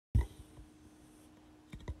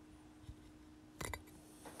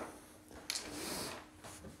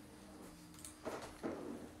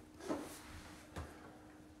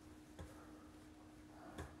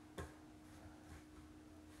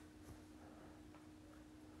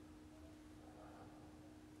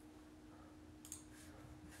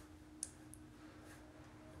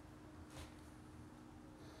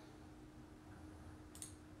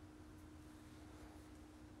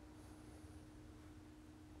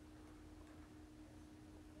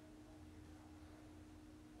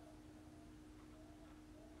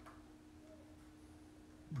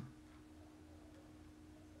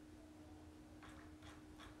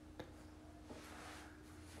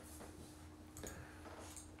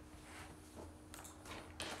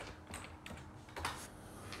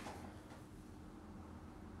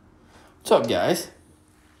What's up, guys?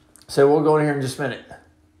 So we'll go in here in just a minute.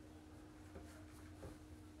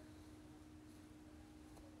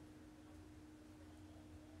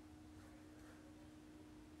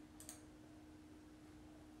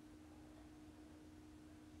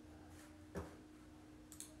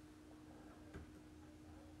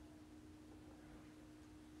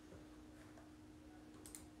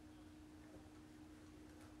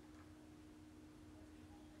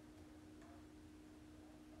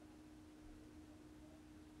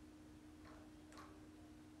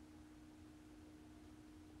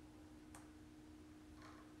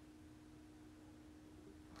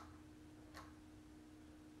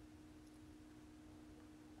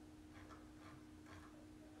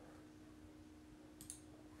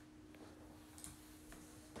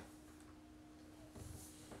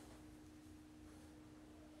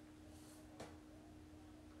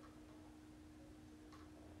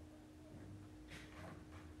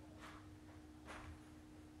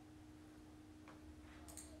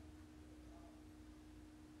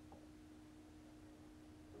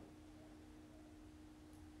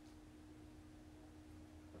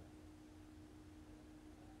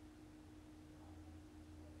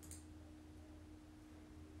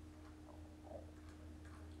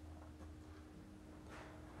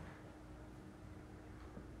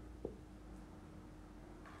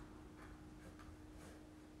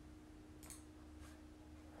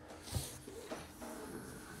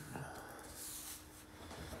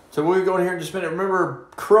 So we'll go in here in just a minute. Remember,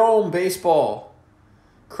 Chrome Baseball.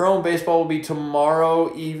 Chrome Baseball will be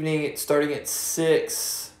tomorrow evening starting at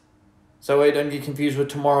 6. So it doesn't get confused with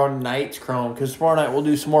tomorrow night's Chrome. Because tomorrow night we'll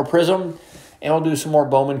do some more Prizm and we'll do some more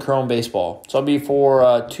Bowman Chrome Baseball. So it'll be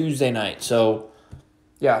for Tuesday night. So,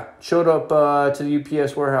 yeah, showed up to the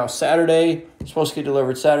UPS warehouse Saturday. Supposed to get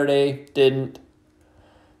delivered Saturday. Didn't.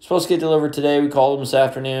 Supposed to get delivered today. We called them this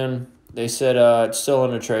afternoon. They said it's still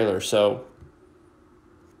in the trailer. So,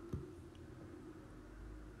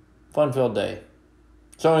 fun-filled day.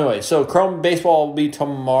 So anyway, so Chrome Baseball will be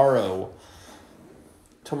tomorrow.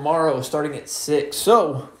 Tomorrow starting at 6.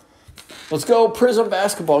 So let's go Prizm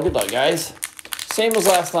Basketball. Good luck, guys. Same as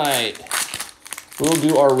last night. We'll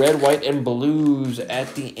do our red, white, and blues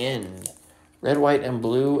at the end. Red, white, and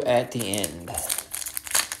blue at the end.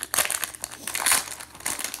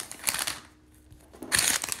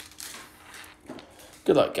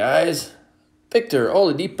 Good luck, guys. Victor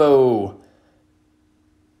Oladipo.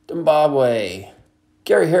 Zimbabwe,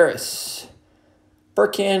 Gary Harris,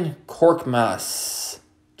 Burkan Korkmaz,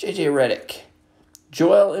 J.J. Redick,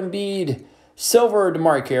 Joel Embiid, silver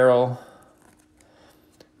DeMar Carroll,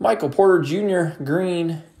 Michael Porter Jr.,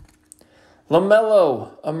 green,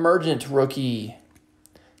 LaMelo, emergent rookie,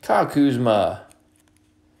 Kyle Kuzma,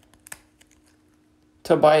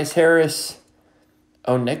 Tobias Harris,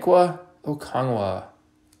 Onekwa Okongwu,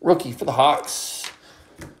 rookie for the Hawks.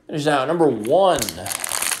 There's now number 1.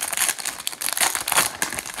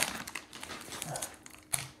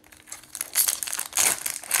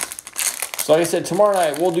 So like I said, tomorrow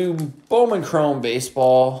night we'll do Bowman Chrome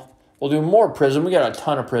Baseball. We'll do more Prizm. We got a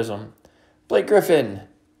ton of Prizm. Blake Griffin,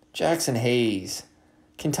 Jackson Hayes,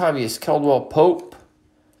 Kentavious Caldwell-Pope,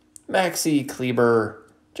 Maxi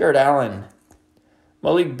Kleber, Jared Allen,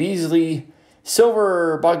 Malik Beasley,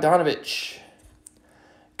 silver Bogdanovich,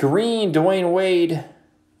 green Dwayne Wade,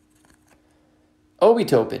 Obi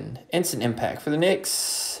Toppin, instant impact for the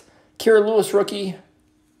Knicks, Kira Lewis rookie,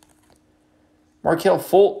 Markelle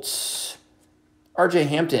Fultz, RJ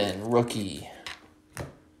Hampton, rookie.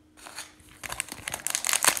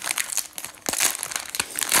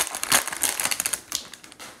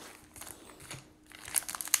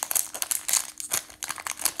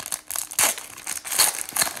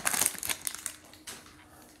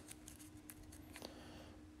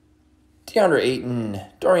 DeAndre Ayton,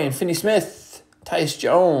 Dorian Finney-Smith, Tyus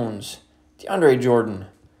Jones, DeAndre Jordan,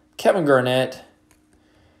 Kevin Garnett,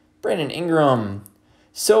 Brandon Ingram,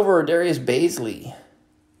 silver Darius Baisley,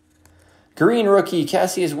 green rookie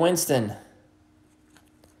Cassius Winston,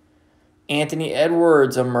 Anthony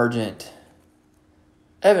Edwards, emergent,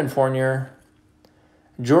 Evan Fournier,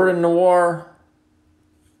 Jordan Noir,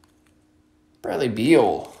 Bradley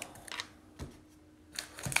Beal.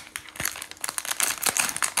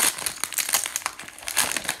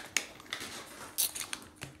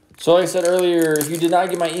 So like I said earlier, if you did not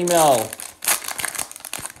get my email,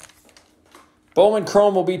 Bowman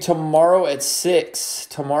Chrome will be tomorrow at 6.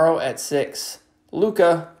 Tomorrow at 6.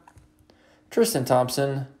 Luka, Tristan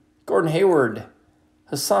Thompson, Gordon Hayward,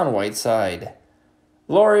 Hassan Whiteside,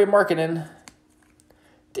 Lauri Markkanen,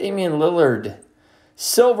 Damian Lillard,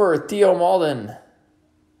 silver Theo Malden,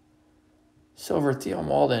 Silver, Theo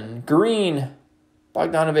Malden. Green,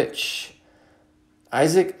 Bogdanovich.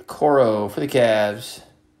 Isaac Coro for the Cavs.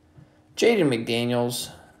 Jaden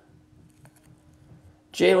McDaniels.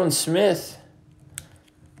 Jalen Smith.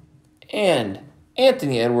 And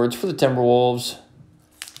Anthony Edwards for the Timberwolves.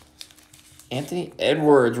 Anthony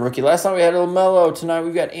Edwards, rookie. Last night we had LaMelo. Tonight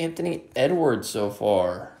we've got Anthony Edwards so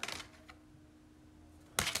far.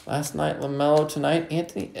 Last night LaMelo. Tonight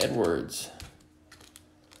Anthony Edwards.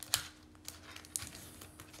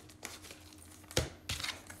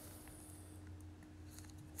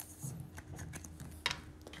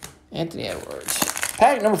 Anthony Edwards.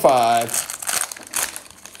 Pack number 5.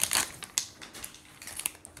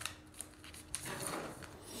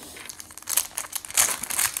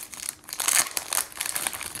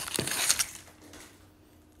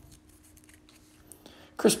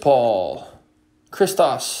 Chris Paul,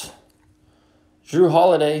 Christos, Drew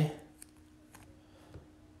Holiday,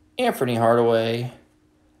 Anthony Hardaway,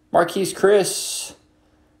 Marquise Chris,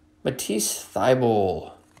 Matisse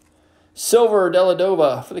Thybulle, Silver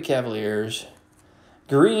Deladova for the Cavaliers,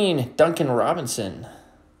 Green Duncan Robinson,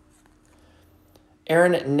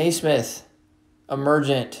 Aaron Naismith,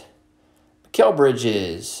 Emergent, Mikal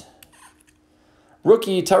Bridges,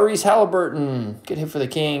 rookie Tyrese Halliburton, good hit for the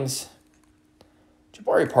Kings,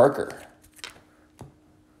 Jabari Parker.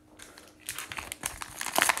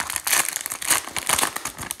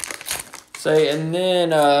 And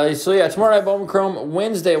then, so yeah, tomorrow night Bowman Chrome.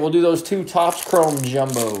 Wednesday, we'll do those 2 Topps Chrome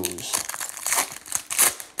Jumbos.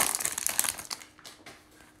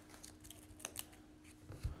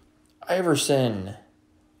 Iverson,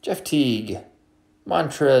 Jeff Teague,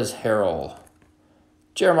 Montrezl Harrell,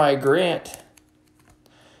 Jeremiah Grant,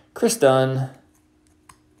 Chris Dunn,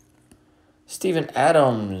 Steven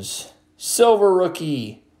Adams, Silver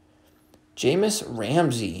rookie, Jameis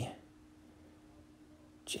Ramsey.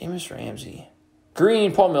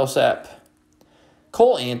 Green, Paul Millsap,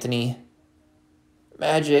 Cole Anthony,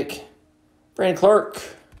 Magic, Brandon Clark,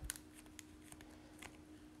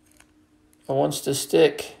 wants to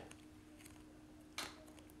stick,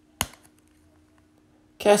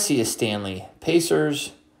 Cassius Stanley,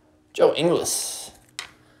 Pacers, Joe Ingles.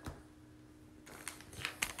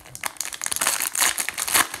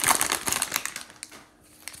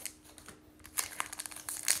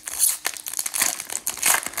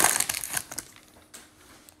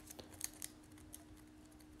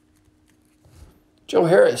 Joe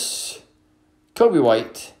Harris, Kobe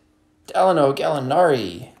White, Delano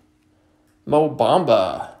Gallinari, Mo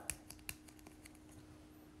Bamba,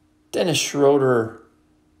 Dennis Schroeder,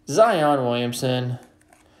 Zion Williamson,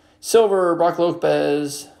 Silver Brock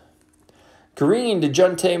Lopez, Green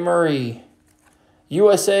DeJounte Murray,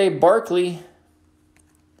 USA Barkley,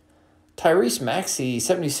 Tyrese Maxey,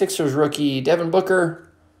 76ers rookie, Devin Booker,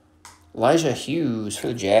 Elijah Hughes for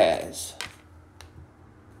the Jazz.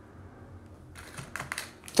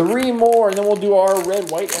 3 more, and then we'll do our red,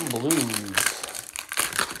 white, and blues.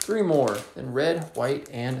 3 more, then red, white,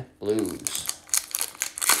 and blues.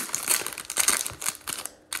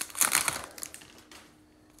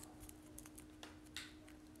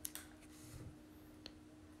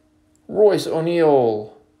 Royce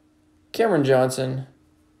O'Neal, Cameron Johnson,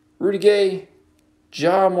 Rudy Gay,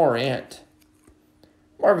 Ja Morant,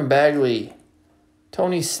 Marvin Bagley,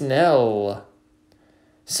 Tony Snell,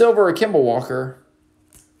 Silver Kemba Walker,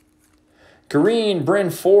 Green, Bryn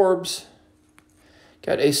Forbes.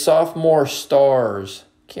 Got a sophomore stars,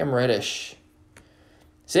 Cam Reddish.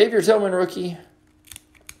 Xavier Tillman, rookie.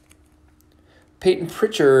 Peyton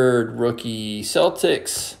Pritchard, rookie.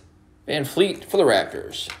 Celtics. Van Fleet for the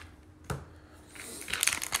Raptors.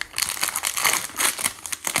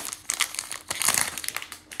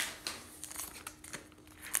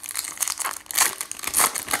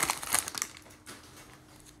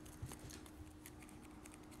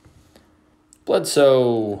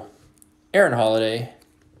 Bledsoe, Aaron Holiday,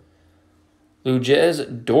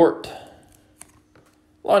 Lujez Dort,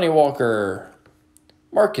 Lonnie Walker,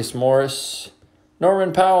 Marcus Morris,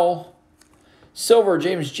 Norman Powell, Silver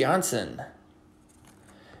James Johnson,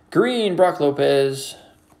 Green Brock Lopez,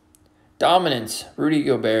 Dominance Rudy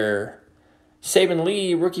Gobert, Saban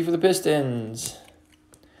Lee, rookie for the Pistons,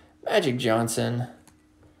 Magic Johnson,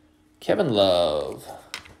 Kevin Love.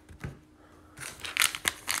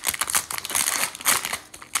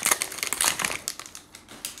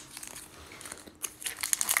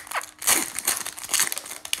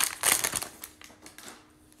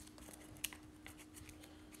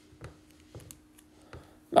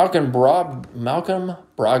 Malcolm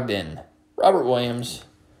Brogdon, Robert Williams,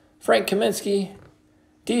 Frank Kaminsky,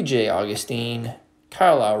 DJ Augustine,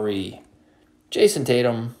 Kyle Lowry, Jason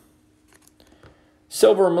Tatum,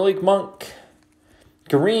 Silver, Malik Monk.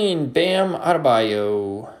 Green, Bam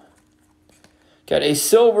Adebayo. Got a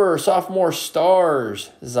silver, sophomore stars,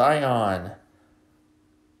 Zion.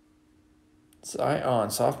 Zion,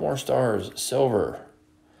 sophomore stars, silver.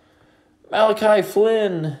 Malachi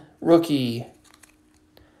Flynn, rookie.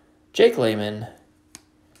 Jake Layman.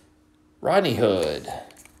 Rodney Hood.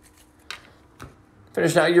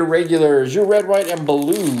 Finish out your regulars, your red, white, and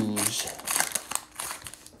blues.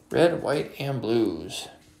 Red, white, and blues.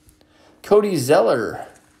 Cody Zeller.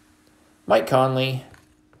 Mike Conley.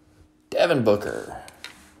 Devin Booker.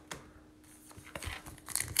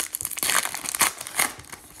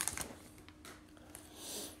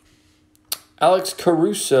 Alex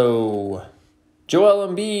Caruso. Joel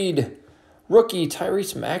Embiid. Rookie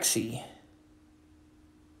Tyrese Maxey.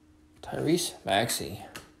 Tyrese Maxey.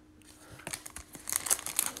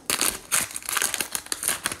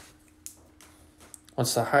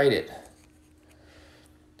 Wants to hide it.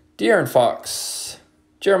 De'Aaron Fox.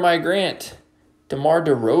 Jeremiah Grant. DeMar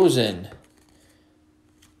DeRozan.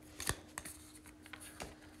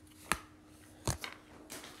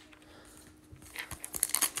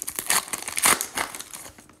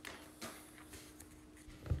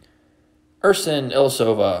 Urson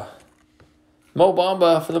Ilyasova. Mo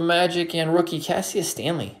Bamba for the Magic and rookie Cassius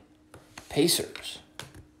Stanley. Pacers.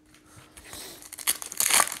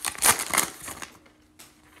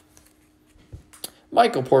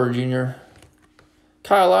 Michael Porter Jr.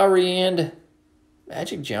 Kyle Lowry and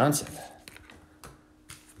Magic Johnson.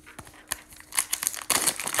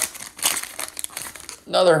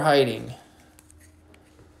 Another hiding.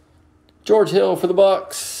 George Hill for the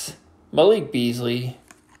Bucks. Malik Beasley.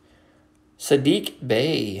 Sadiq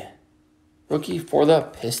Bey. Rookie for the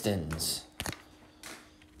Pistons.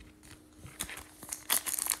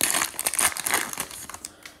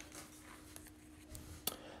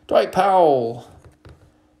 Dwight Powell.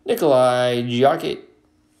 Nikolai Jokic.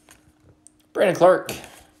 Brandon Clark.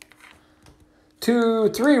 2,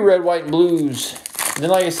 3 red, white, and blues. And then,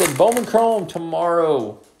 like I said, Bowman Chrome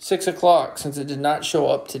tomorrow, 6 o'clock, since it did not show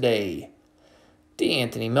up today.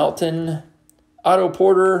 D'Anthony Melton. Otto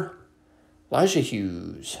Porter. Elijah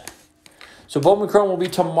Hughes. So Bowman Chrome will be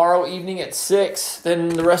tomorrow evening at 6. Then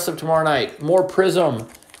the rest of tomorrow night. More Prizm.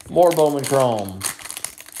 More Bowman Chrome.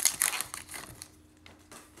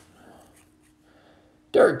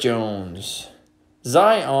 Derek Jones.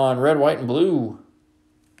 Zion, red, white, and blue.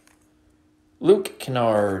 Luke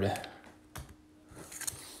Kennard.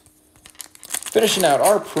 Finishing out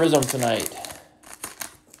our Prizm tonight.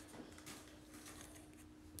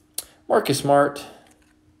 Marcus Smart.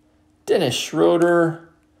 Dennis Schroeder.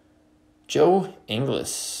 Joe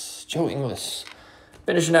Ingles.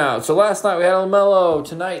 Finishing out. So last night we had LaMelo.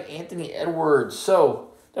 Tonight, Anthony Edwards.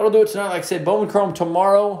 So that'll do it tonight. Like I said, Bowman Chrome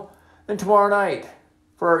tomorrow. Then tomorrow night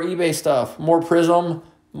for our eBay stuff. More Prizm,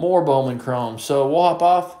 more Bowman Chrome. So we'll hop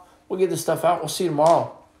off. We'll get this stuff out. We'll see you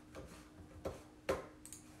tomorrow.